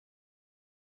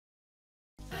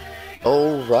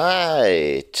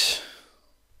Alright,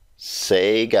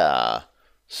 Sega.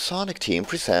 Sonic Team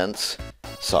presents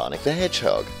Sonic the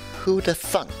Hedgehog. Who the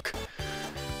thunk?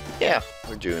 Yeah,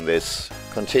 we're doing this.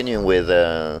 Continuing with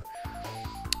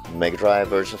Mega Drive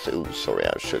versions. Oh, sorry,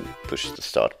 I should push the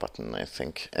start button, I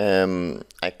think.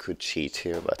 I could cheat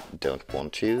here, but don't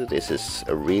want to. This is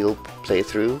a real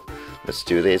playthrough. Let's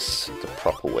do this the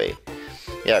proper way.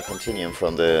 Yeah, continuing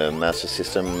from the Master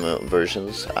System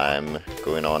versions, I'm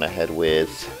going on ahead with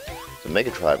the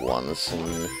Mega Drive ones,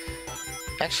 and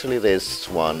actually this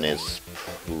one is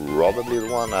probably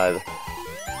the one I've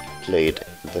played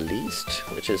the least,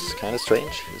 which is kind of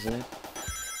strange, isn't it?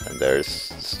 And there's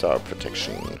Star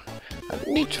Protection. I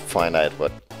need to find out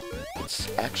what it's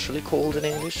actually called in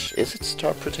English. Is it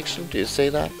Star Protection? Do you say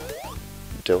that?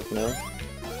 Don't know.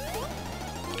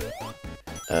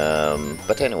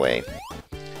 But anyway,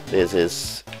 this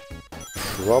is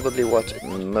probably what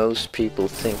most people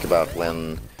think about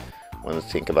when they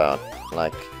think about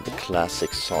like the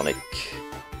classic Sonic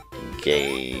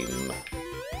game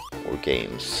or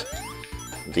games.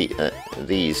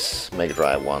 These Mega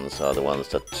Drive ones are the ones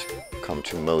that come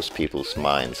to most people's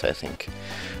minds, I think.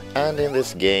 And in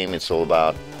this game it's all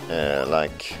about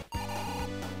like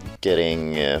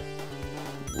getting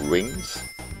rings.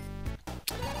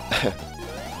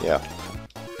 Yeah.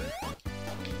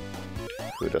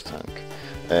 Who'd have thunk?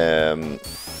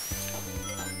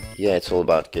 Yeah, it's all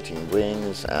about getting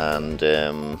rings, and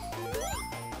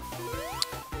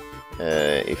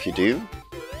if you do,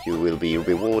 you will be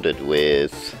rewarded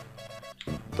with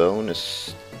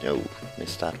bonus. No,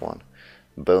 missed that one.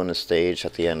 Bonus stage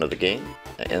at the end of the game,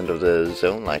 end of the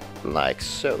zone, like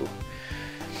so.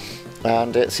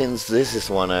 And since this is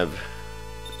one I've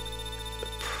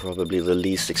probably the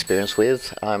least experience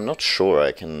with, I'm not sure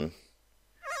I can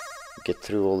get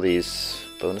through all these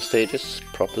bonus stages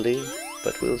properly,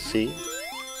 but we'll see,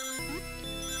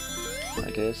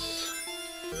 I guess.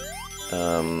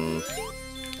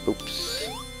 Oops,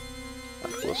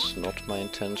 that was not my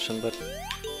intention, but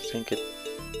I think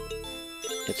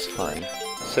it's fine.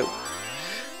 So,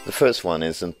 the first one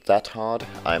isn't that hard.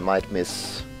 I might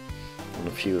miss on a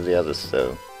few of the others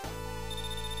though.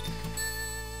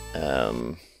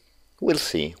 We'll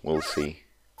see.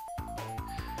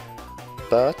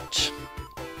 But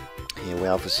here we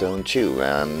are for Zone 2,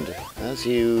 and as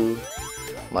you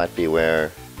might be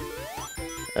aware,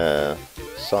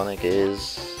 Sonic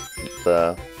is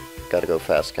the gotta go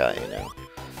fast guy, you know.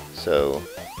 So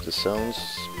the zones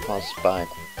pass by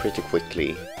pretty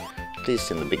quickly, at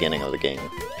least in the beginning of the game.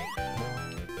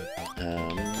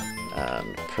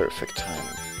 And perfect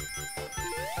timing.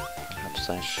 Perhaps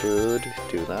I should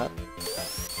do that.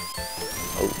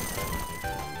 Oh,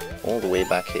 all the way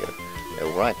back here.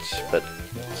 Right, but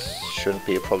shouldn't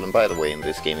be a problem. By the way, in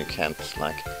this game you can't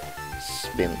like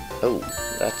spin. Oh,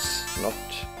 that's not.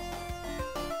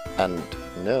 And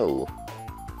no.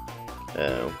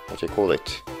 What do you call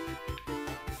it?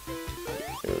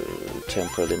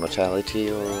 Temporal immortality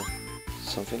or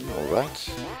something. All right.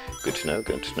 Good to know.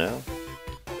 Good to know.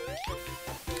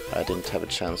 I didn't have a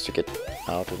chance to get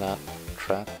out of that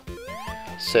trap.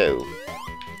 So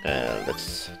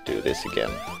let's do this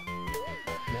again.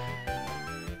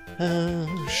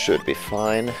 Should be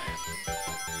fine.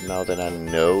 Now that I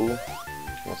know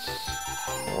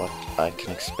what I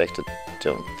can expect, I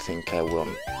don't think I will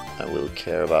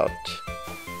care about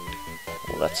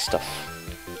all that stuff.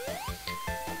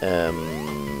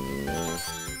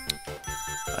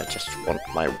 I just want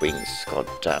my rings, god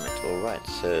damn it. Alright,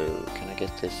 so can I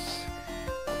get this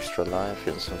extra life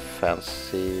in some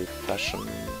fancy fashion?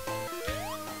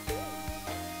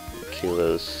 Kill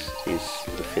the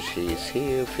fishies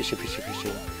here, fishy,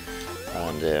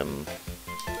 and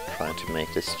trying to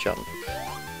make this jump.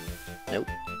 Nope,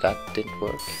 that didn't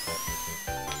work.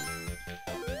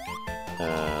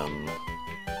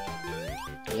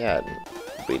 Yeah, I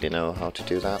didn't really know how to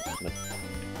do that, but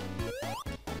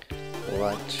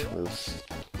alright, we'll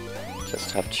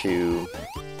just have to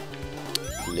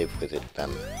live with it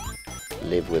then.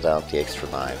 Live without the extra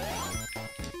life.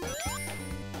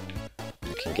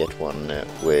 Can get one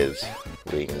with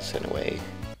rings anyway.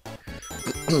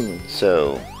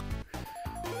 So,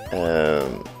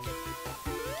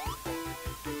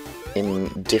 in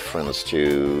difference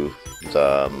to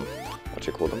the what do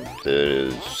you call them?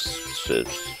 The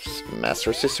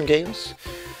Master System games,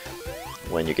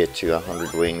 when you get to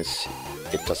 100 rings,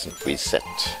 it doesn't reset,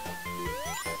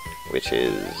 which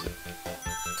is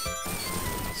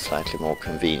slightly more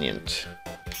convenient.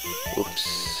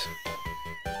 Oops.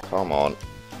 Come on.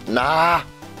 Nah!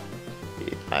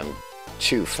 I'm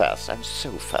too fast. I'm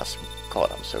so fast.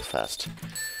 God, I'm so fast.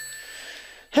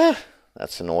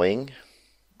 that's annoying.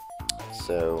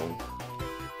 So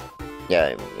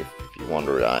yeah, if you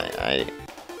wonder,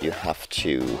 you have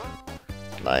to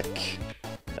like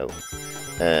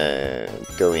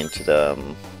go into the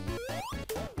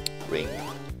ring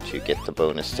to get the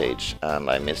bonus stage, and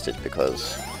I missed it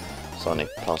because Sonic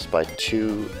passed by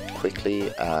too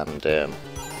quickly, and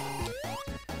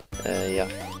yeah,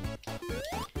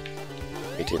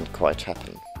 it didn't quite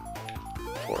happen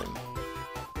for him.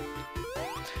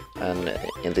 And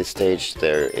in this stage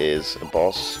there is a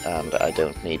boss, and I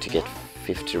don't need to get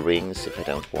 50 rings if I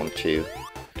don't want to.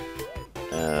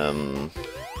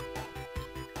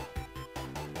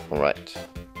 Alright,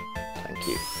 thank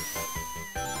you.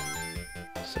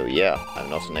 So yeah, I'm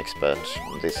not an expert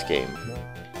on this game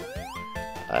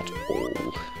at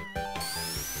all.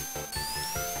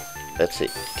 Let's see,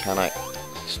 can I...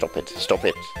 Stop it, stop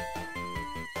it!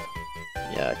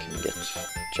 Yeah, I can get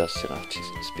just enough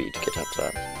speed to get up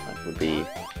that. That would be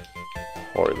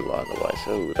horrible otherwise.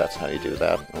 Oh, that's how you do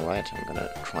that. Alright, I'm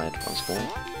gonna try it once more.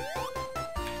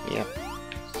 Yeah,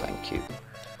 thank you.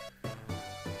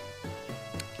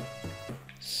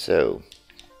 So,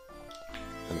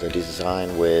 the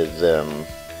design with the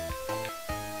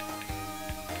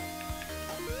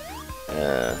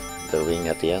ring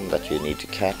at the end that you need to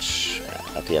catch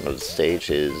at the end of the stage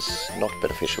is not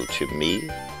beneficial to me.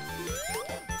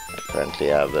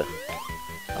 Apparently I'm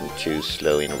too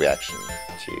slow in reaction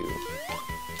to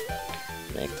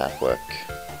make that work,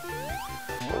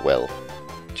 or well,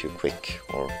 too quick,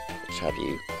 or what have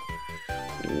you,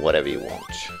 whatever you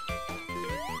want.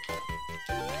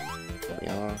 Here we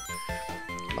are.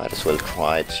 Might as well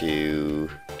try to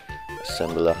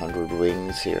assemble 100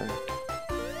 rings here.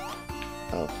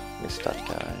 Oh, missed that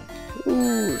guy.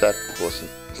 Ooh, that wasn't...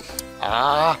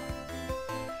 Ah!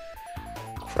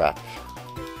 Crap.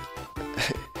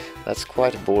 That's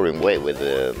quite a boring way with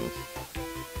the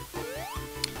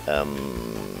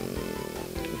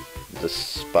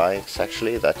spikes,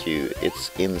 actually, that it's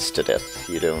insta-death.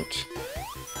 You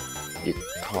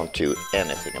can't do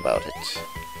anything about it.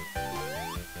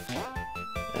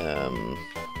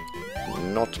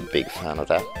 Not a big fan of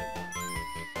that,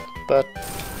 but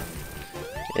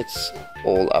it's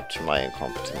all up to my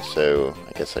incompetence, so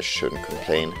I guess I shouldn't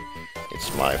complain. It's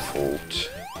my fault.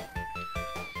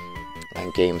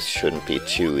 And games shouldn't be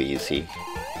too easy.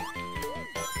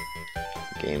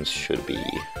 Games should be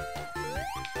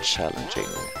challenging.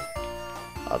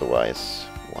 Otherwise,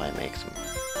 why make them?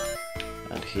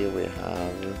 And here we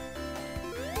have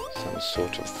some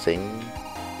sort of thing.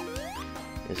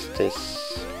 Is this...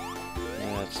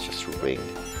 Yeah, it's just a ring.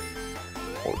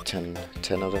 Or 10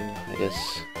 of them, I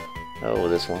guess. Oh,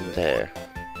 there's one there.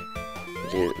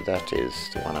 That is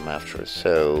the one I'm after.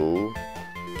 So...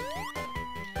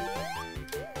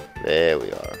 There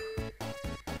we are.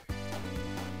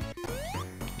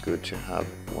 Good to have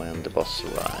when the boss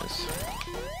arrives.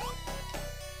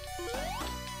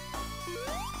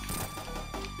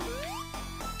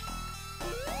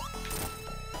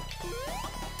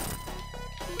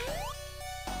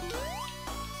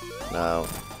 Now,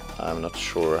 I'm not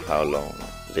sure how long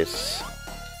this...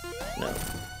 No,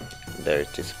 there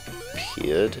it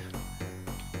disappeared.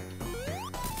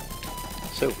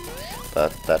 So,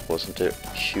 but that wasn't a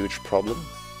huge problem.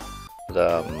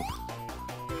 The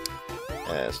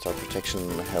star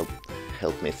protection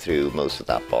helped me through most of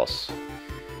that boss.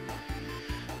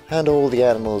 And all the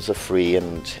animals are free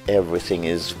and everything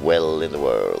is well in the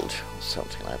world.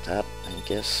 Something like that, I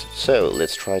guess. So,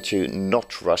 let's try to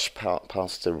not rush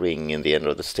past the ring in the end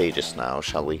of the stages now,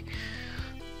 shall we?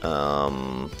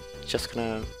 Just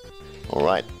gonna...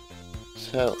 Alright.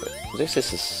 So, this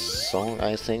is a song,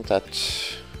 I think, that...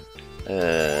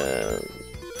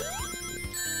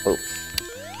 oh,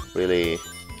 really...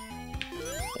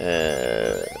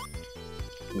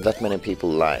 that many people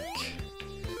like.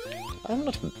 I'm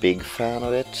not a big fan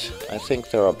of it. I think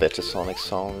there are better Sonic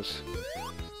songs.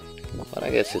 But I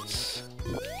guess it's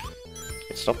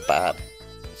not bad.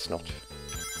 It's not.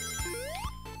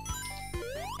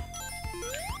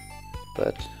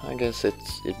 But I guess it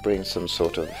brings some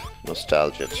sort of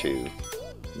nostalgia to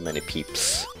many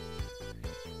peeps.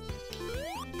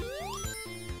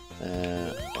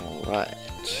 Alright,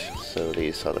 so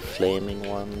these are the flaming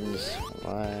ones,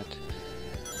 right?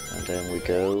 And then we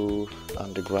go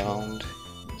underground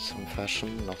in some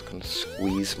fashion. Not gonna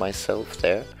squeeze myself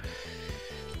there.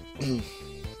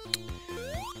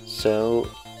 So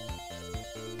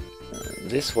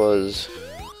this was...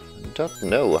 I don't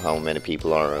know how many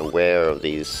people are aware of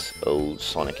these old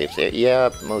Sonic games. Yeah,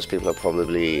 most people are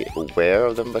probably aware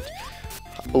of them, but...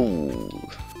 Ooh,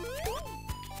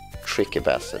 tricky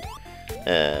bastard.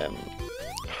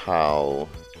 how,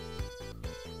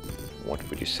 what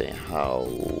would you say, how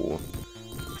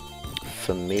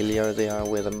familiar they are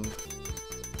with them.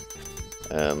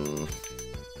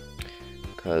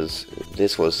 Because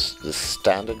this was the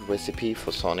standard recipe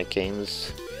for Sonic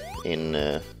games in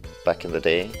back in the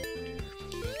day.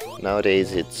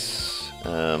 Nowadays it's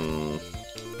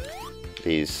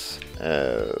these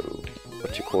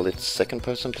what you call it,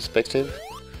 second-person perspective,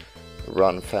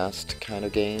 run fast kind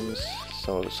of games,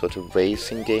 so sort of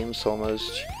racing games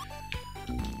almost.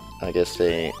 I guess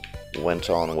they went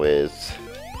on with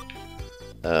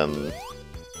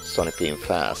Sonic being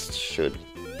fast should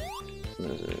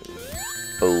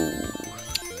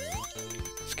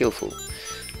skillful.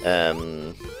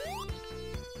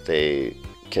 They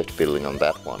kept building on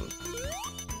that one,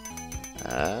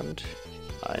 and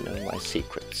I know my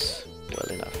secrets well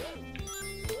enough.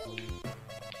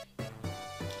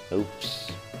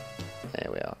 Oops,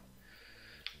 there we are.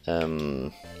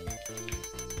 I'm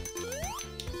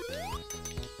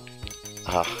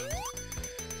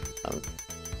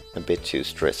a bit too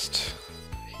stressed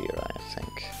here, I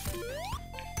think.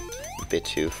 A bit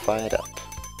too fired up.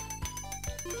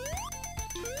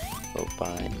 Oh,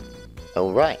 bye.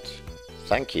 Oh, right.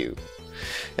 Thank you.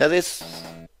 Yeah, this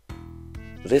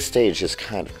stage is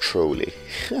kind of trolly,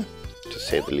 to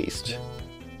say the least.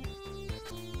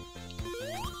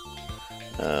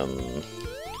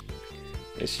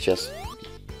 It's just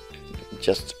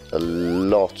a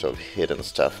lot of hidden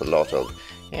stuff, a lot of,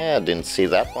 yeah, didn't see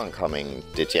that one coming,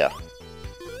 did ya?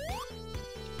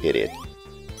 Idiot.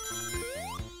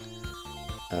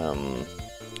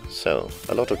 So,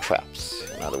 a lot of traps,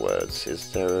 in other words.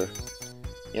 Is there...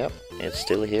 Yep, it's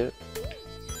still here.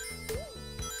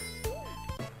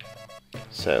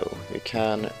 So, you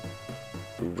can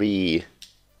retake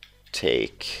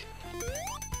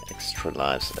extra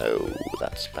lives. Oh,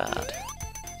 that's bad.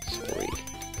 Sorry.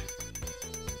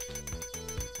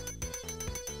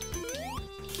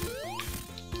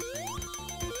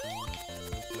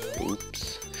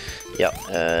 Oops. Yeah,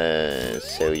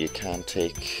 so you can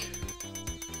take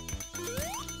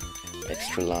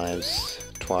extra lives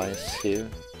twice here.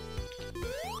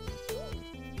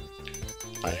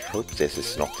 I hope this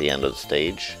is not the end of the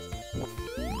stage.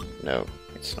 No,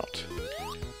 it's not.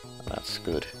 That's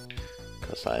good,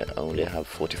 because I only have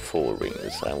 44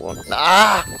 rings. I want...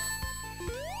 Ah!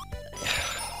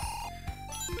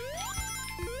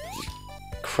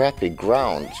 Crappy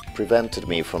ground prevented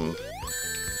me from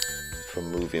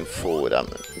moving forward. I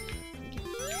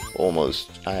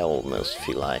almost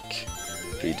feel like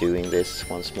redoing this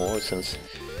once more, since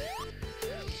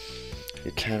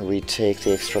you can retake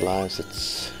the extra lives.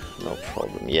 It's no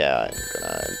problem. Yeah, I'm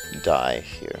gonna die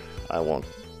here. I want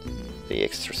the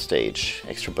extra stage,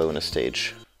 extra bonus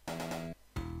stage.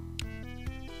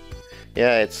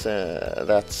 Yeah, it's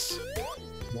that's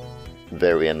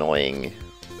very annoying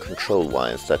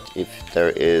control-wise, that if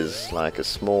there is like a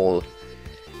small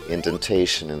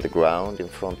indentation in the ground in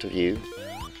front of you,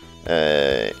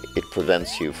 it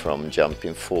prevents you from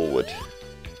jumping forward.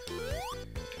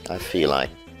 I feel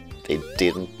like they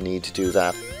didn't need to do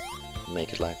that,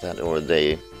 make it like that, or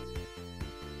they...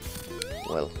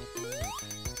 well,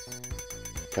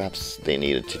 perhaps they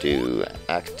needed to do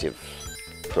active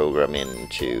programming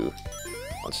to...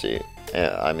 let's see,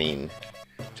 I mean,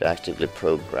 to actively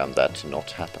program that to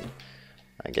not happen,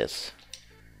 I guess.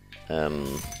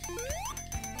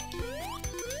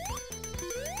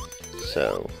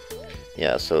 So,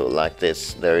 yeah, so like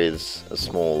this, there is a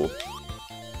small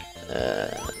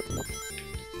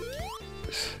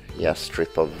yeah,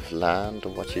 strip of land,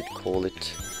 or what you'd call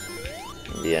it,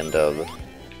 in the end of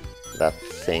that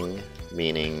thing,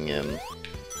 meaning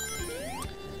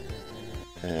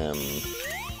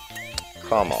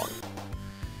come on.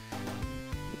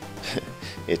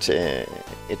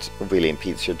 It really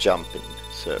impedes your jumping,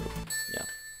 so yeah.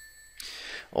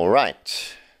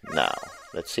 Alright, now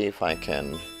let's see if I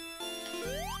can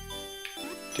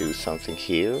do something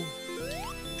here.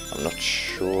 I'm not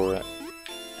sure,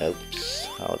 oops,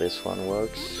 how this one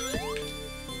works.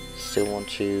 Still want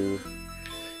to...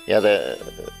 yeah,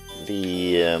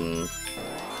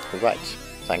 right,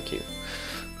 thank you.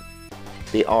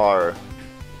 The R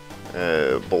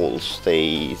balls,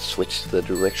 they switch the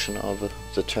direction of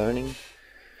the turning.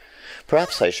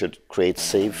 Perhaps I should create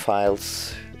save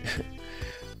files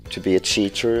to be a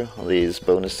cheater on these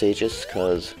bonus stages,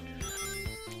 because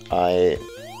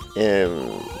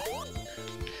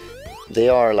they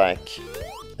are like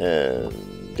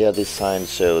they are designed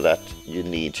so that you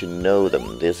need to know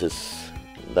them. This is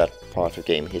that part of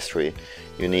game history.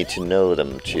 You need to know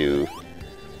them to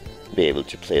be able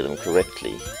to play them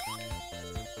correctly.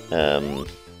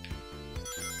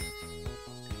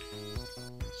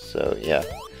 So yeah,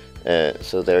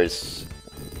 so there is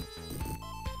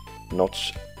not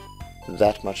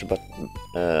that much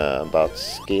about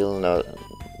skill,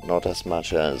 not as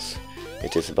much as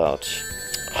it is about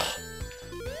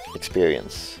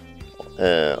experience.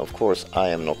 Of course, I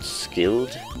am not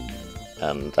skilled,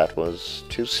 and that was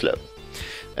too slow.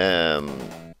 I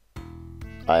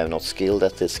am not skilled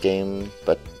at this game,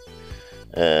 but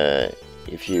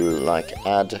if you like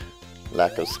add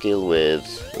lack of skill with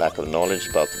lack of knowledge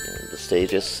about the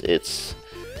stages, it's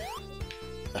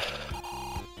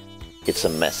a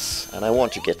mess. And I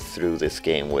want to get through this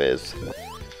game with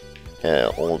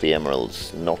all the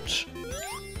emeralds, not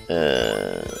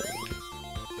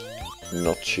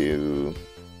to...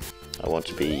 I want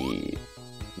to be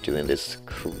doing this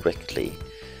correctly,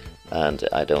 and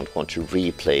I don't want to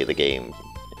replay the game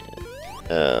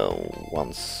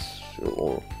once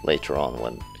or later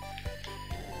on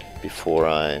if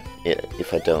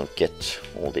I don't get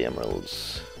all the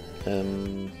emeralds.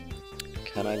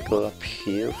 Can I go up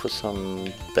here for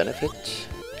some benefit?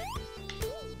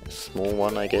 A small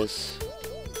one, I guess.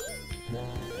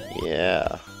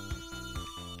 Yeah.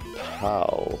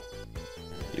 Pow.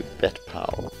 You bet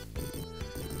pow.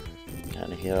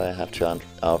 And here I have to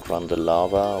outrun the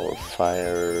lava or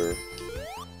fire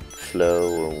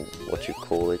flow, or what you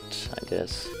call it, I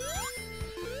guess.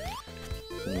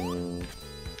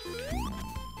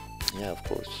 Yeah, of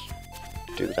course.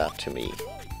 Do that to me.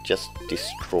 Just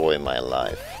destroy my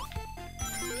life.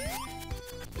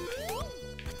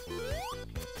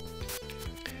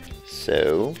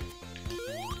 So...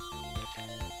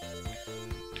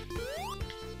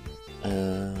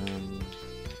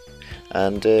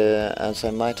 and as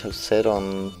I might have said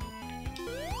on...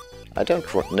 I don't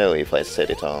know if I said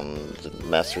it on the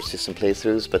Master System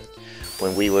playthroughs, but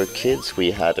when we were kids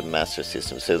we had a Master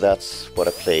System, so that's what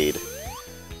I played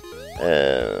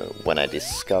when I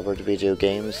discovered video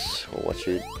games, or what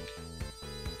you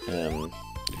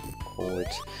call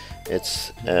it.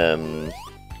 It's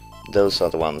those are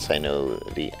the ones I know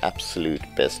the absolute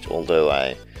best, although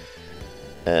I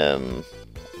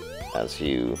as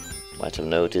you might have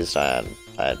noticed, I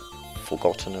had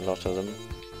forgotten a lot of them,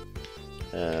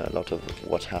 a lot of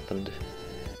what happened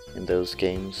in those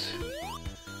games,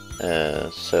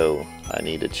 so I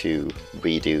needed to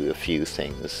redo a few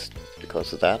things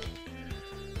because of that.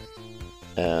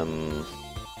 And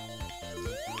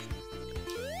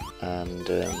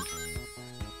there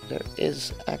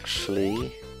is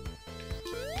actually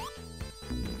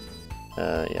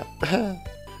yeah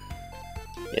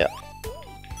yeah,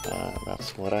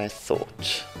 that's what I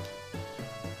thought.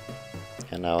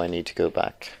 And now I need to go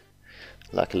back.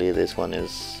 Luckily this one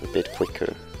is a bit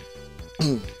quicker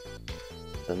than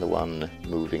the one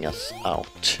moving us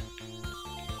out.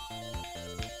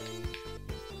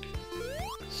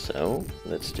 So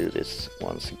let's do this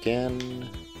once again.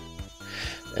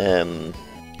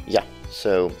 Yeah,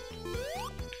 so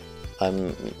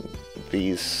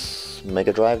these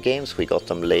Mega Drive games, we got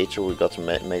them later, we got the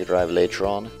Mega Drive later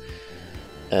on.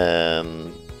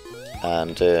 And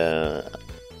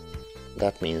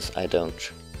that means I'm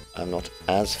not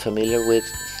as familiar with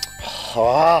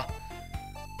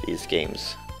these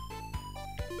games.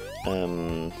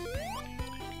 And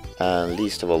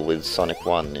least of all with Sonic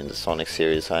 1 in the Sonic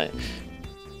series.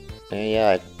 Yeah,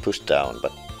 I pushed down,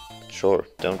 but sure,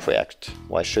 don't react.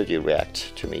 Why should you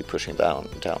react to me pushing down?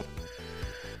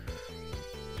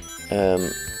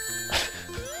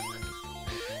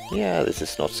 Yeah, this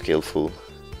is not skillful.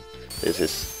 This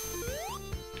is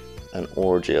an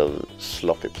orgy of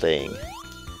sloppy playing.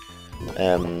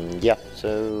 Yeah,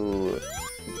 so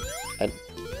the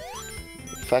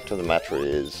fact of the matter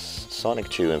is Sonic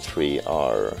 2 and 3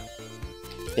 are,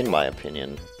 in my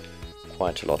opinion,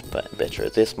 quite a lot better.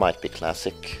 This might be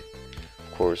classic,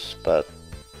 of course, but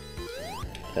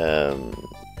the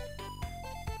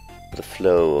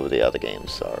flow of the other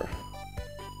games are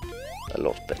a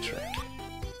lot better.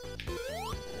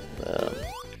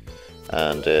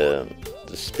 And the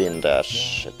spin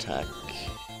dash attack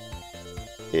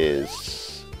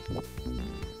is...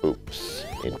 oops.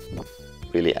 It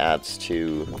really adds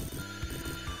to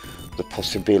the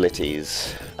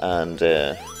possibilities, and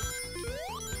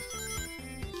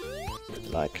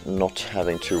like not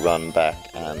having to run back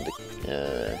and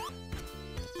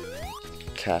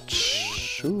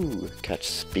catch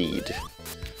speed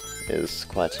is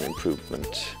quite an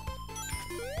improvement.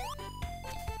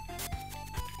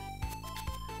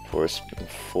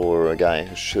 For a guy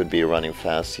who should be running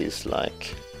fast, he's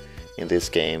like, in this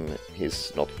game,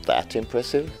 he's not that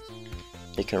impressive.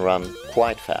 He can run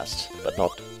quite fast, but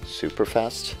not super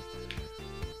fast.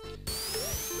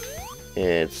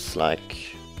 It's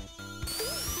like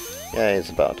Yeah, it's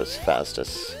about as fast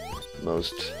as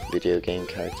most video game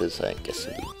characters, I guess.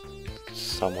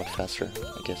 Somewhat faster,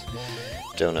 I guess.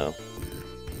 Don't know.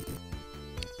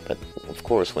 But of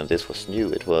course, when this was new,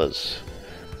 it was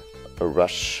a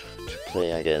rush to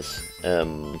play, I guess.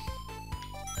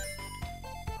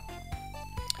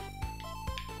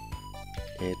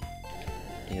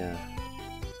 Yeah.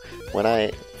 When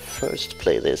I first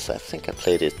played this, I think I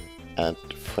played it at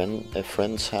a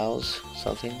friend's house,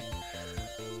 something.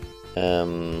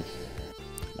 Now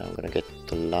I'm gonna get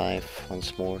the life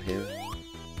once more here.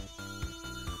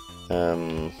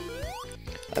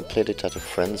 I played it at a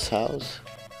friend's house,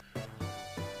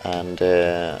 and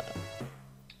I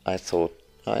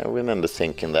remember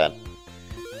thinking that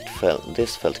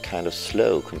this felt kind of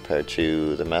slow compared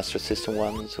to the Master System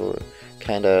ones, or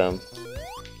kind of,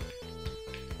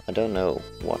 I don't know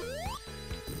what,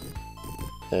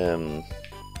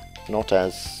 not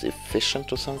as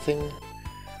efficient or something.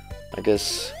 I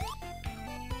guess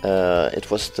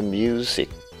it was the music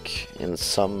in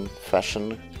some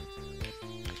fashion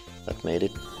that made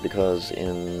it, because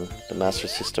in the Master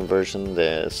System version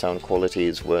the sound quality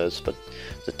is worse, but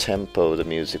the tempo of the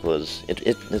music was,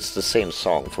 it's the same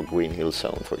song for Green Hill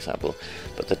Zone, for example,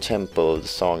 but the tempo of the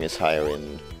song is higher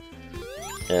in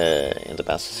the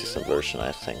Master System version,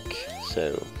 I think.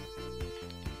 So,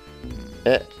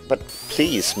 but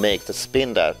please make the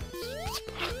spin that,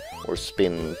 or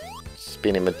spin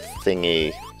him a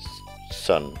thingy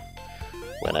sun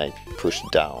when I push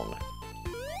down.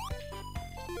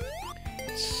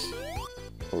 It's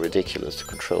ridiculous to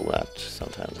control that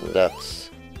sometimes, and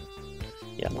that's,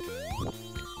 yeah.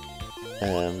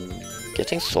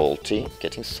 Getting salty,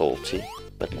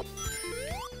 but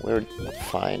we're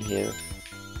fine here.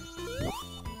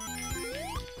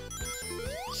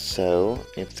 So,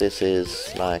 if this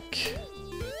is like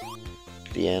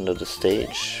the end of the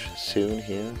stage soon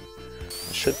here,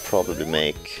 I should probably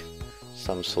make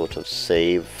some sort of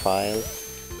save file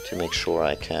to make sure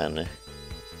I can.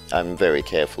 I'm very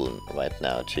careful right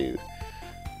now to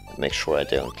make sure I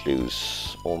don't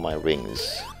lose all my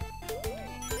rings.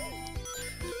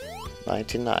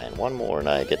 99, one more and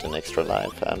I get an extra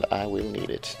life, and I will need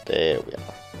it. There we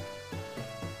are.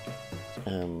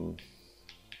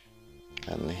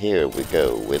 And here we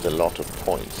go with a lot of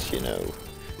points, you know,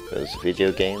 because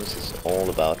video games is all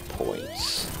about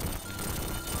points.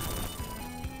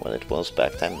 Well, it was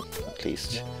back then, at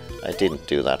least. I didn't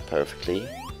do that perfectly,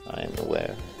 I am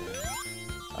aware.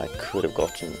 I could have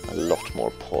gotten a lot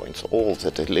more points, all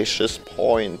the delicious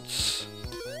points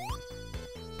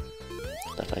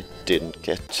that I didn't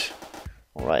get.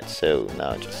 Alright, so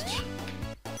now just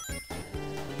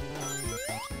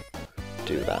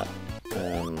do that.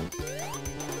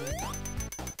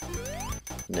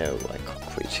 No, I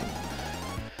can't reach him.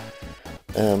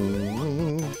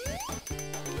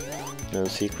 No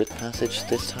secret passage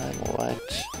this time,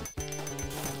 alright.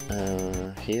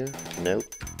 Here? Nope.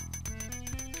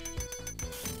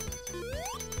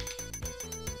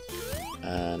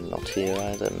 And not here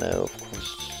either, no, of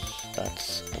course,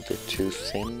 that's a bit too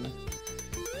thin.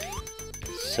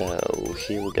 So,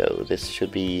 here we go, this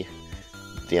should be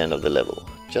the end of the level.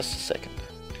 Just a second.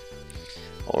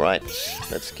 Alright,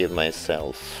 let's give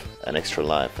myself an extra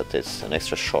life at this, an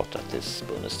extra shot at this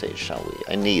bonus stage, shall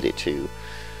we? I need it to.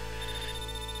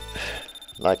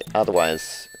 Like,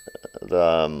 otherwise,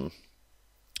 the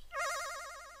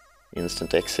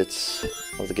instant exits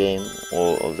of the game,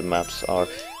 or of the maps are,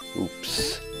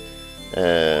 oops,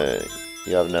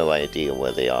 you have no idea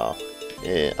where they are,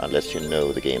 unless you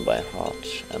know the game by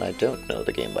heart, and I don't know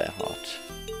the game by heart.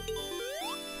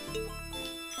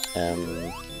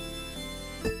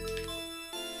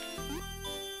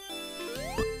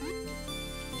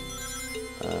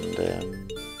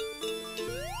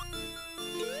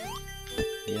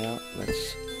 Yeah,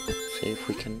 let's see if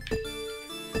we can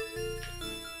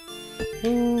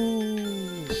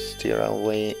steer our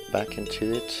way back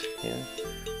into it. Yeah,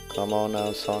 come on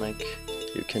now, Sonic,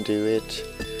 you can do it.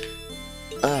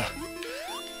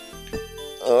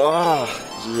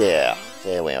 Yeah,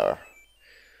 there we are.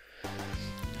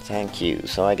 Thank you.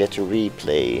 So I get to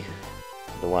replay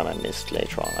the one I missed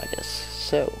later on, I guess.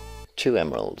 So 2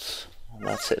 emeralds.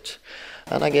 That's it.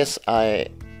 And I guess I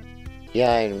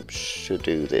should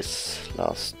do this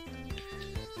last.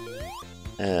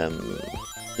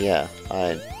 Yeah,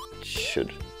 I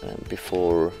should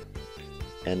before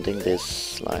ending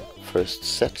this like first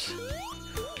set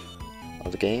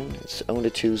of the game. It's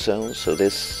only 2 zones, so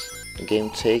this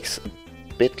game takes a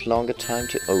bit longer time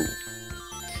to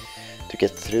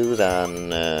get through than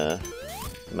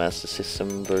Master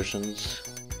System versions.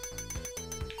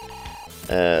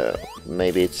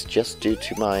 Maybe it's just due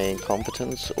to my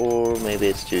incompetence, or maybe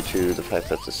it's due to the fact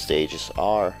that the stages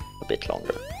are a bit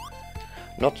longer.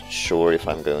 Not sure if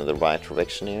I'm going the right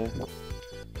direction here.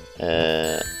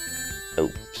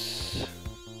 Oops.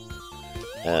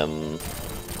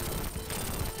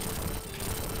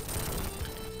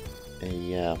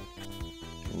 Yeah,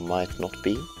 might not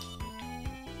be.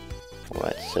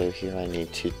 Alright, so here I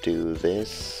need to do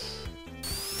this.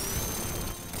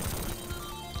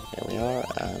 There we are,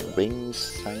 and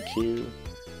rings, thank you.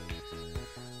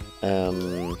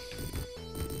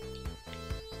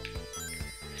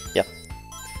 Yeah,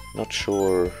 not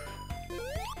sure.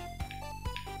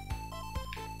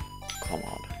 Come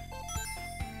on.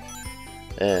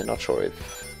 Not sure if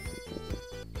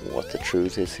what the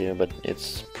truth is here, but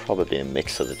it's probably a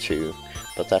mix of the two.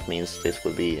 But that means this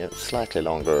will be a slightly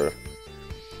longer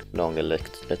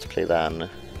let's play than.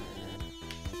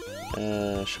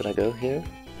 Should I go here?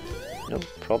 No,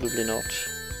 probably not.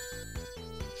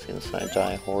 Since I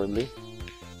die horribly.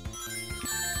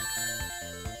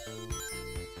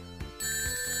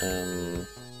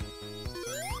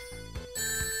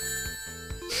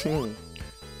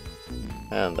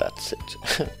 And that's it.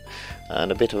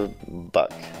 And a bit of a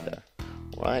bug there.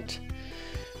 Right.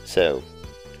 So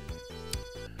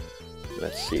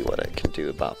let's see what I can do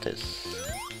about this.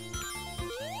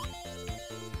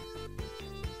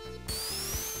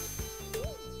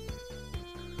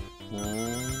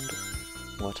 And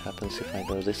what happens if I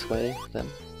go this way then?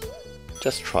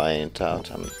 Just trying it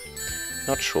out. I'm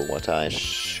not sure what I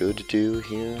should do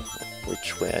here,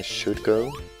 which way I should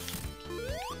go.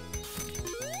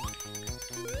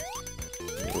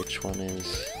 Which one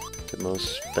is the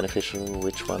most beneficial,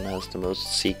 which one has the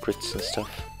most secrets and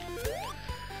stuff.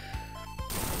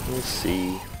 We'll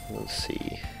see, we'll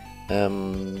see.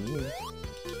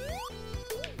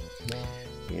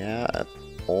 Yeah,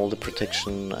 all the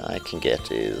protection I can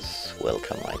get is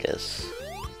welcome, I guess.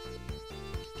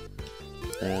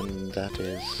 And that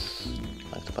is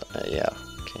like the yeah,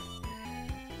 okay.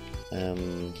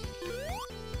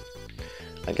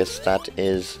 I guess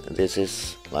this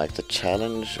is like the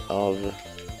challenge of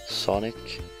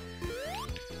Sonic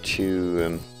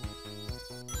to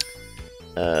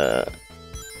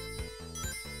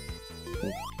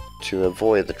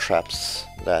avoid the traps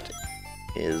that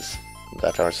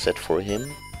are set for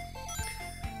him.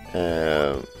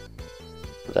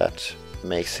 That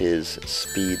makes his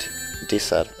speed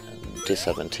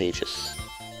disadvantageous.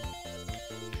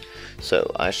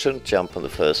 So I shouldn't jump on the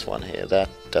first one here, that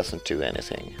doesn't do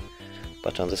anything.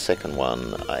 But on the second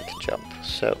one I can jump,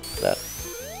 so that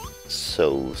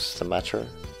solves the matter.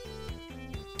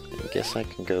 I guess I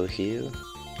can go here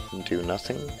and do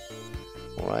nothing.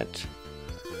 Alright.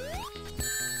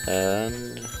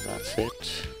 And that's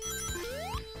it.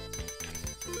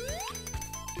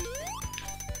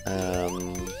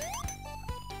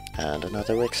 And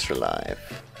another extra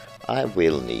life. I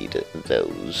will need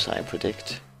those, I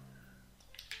predict.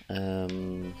 So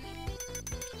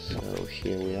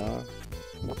here we are.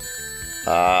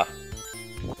 Ah!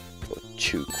 Got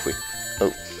too quick.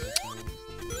 Oh!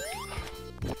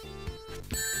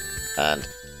 And,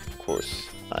 of course,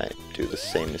 I do the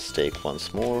same mistake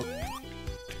once more.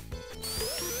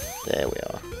 There we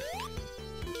are.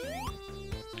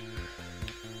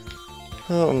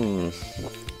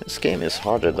 This game is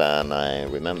harder than I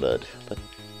remembered, but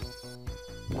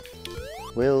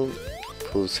we'll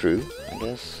pull through, I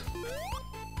guess.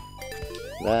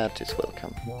 That is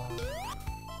welcome.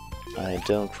 I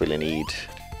don't really need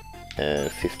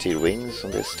 50 rings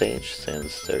on this stage,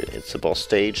 since it's a boss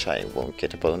stage. I won't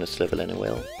get a bonus level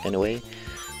anyway.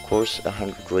 Of course,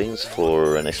 100 rings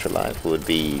for an extra life would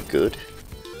be good.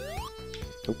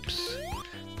 Oops.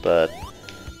 But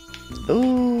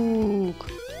ooh,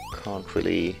 can't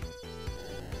really.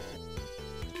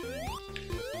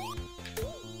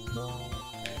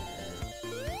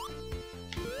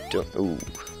 Ooh,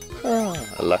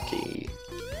 lucky.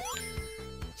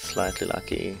 Slightly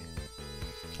lucky.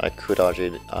 I could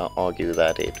argue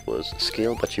that it was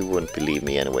skill, but you wouldn't believe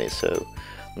me anyway, so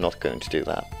I'm not going to do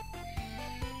that.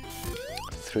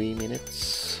 3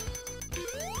 minutes.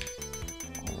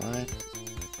 Alright.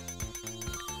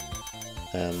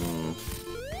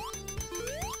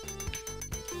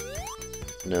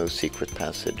 No secret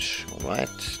passage. Alright.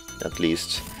 At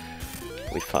least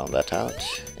we found that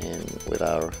out with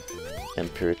our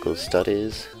empirical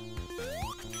studies.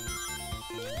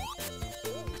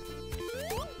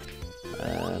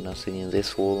 Nothing in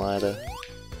this wall either.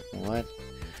 Alright.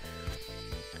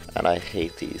 And I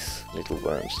hate these little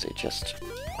worms, they just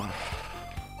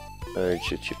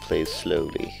urge you to play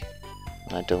slowly.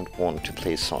 I don't want to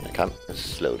play Sonic. I'm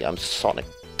Sonic,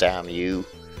 damn you.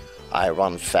 I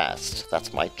run fast,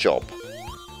 that's my job.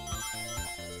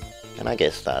 And I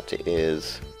guess that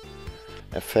is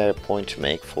a fair point to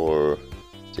make for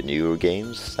the newer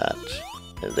games, that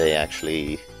they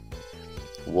actually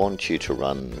want you to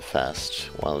run fast,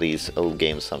 while these old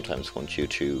games sometimes want you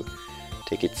to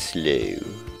take it slow,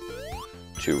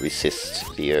 to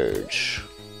resist the urge,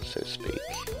 so to speak.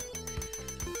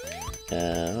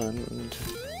 And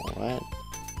alright,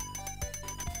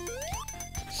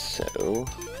 so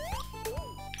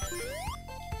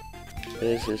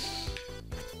this is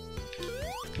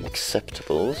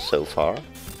acceptable so far.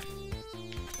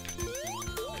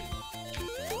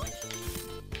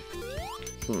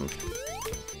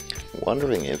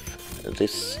 Wondering if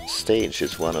this stage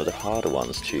is one of the harder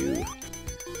ones to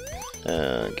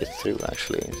get through,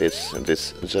 actually. This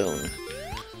zone,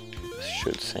 I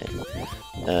should say.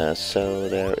 So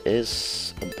there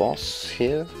is a boss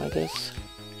here, I guess.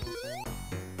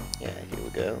 Yeah, here we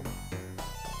go.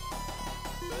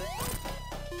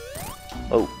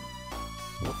 Oh,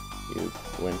 you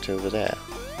went over there,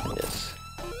 I guess.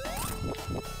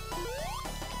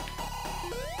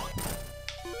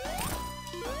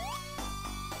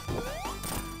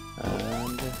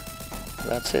 And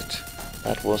that's it.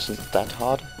 That wasn't that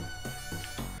hard.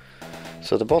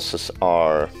 So the bosses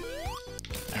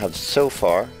have so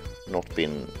far not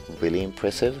been really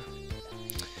impressive,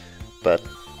 but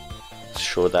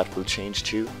sure that will change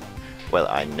too. Well,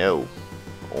 I know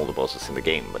all the bosses in the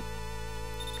game, but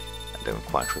I don't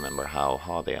quite remember how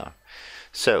hard they are.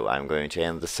 So I'm going to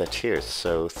end the set here,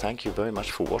 so thank you very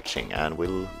much for watching, and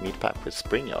we'll meet back with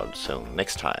Springyard, so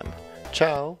next time.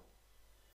 Ciao!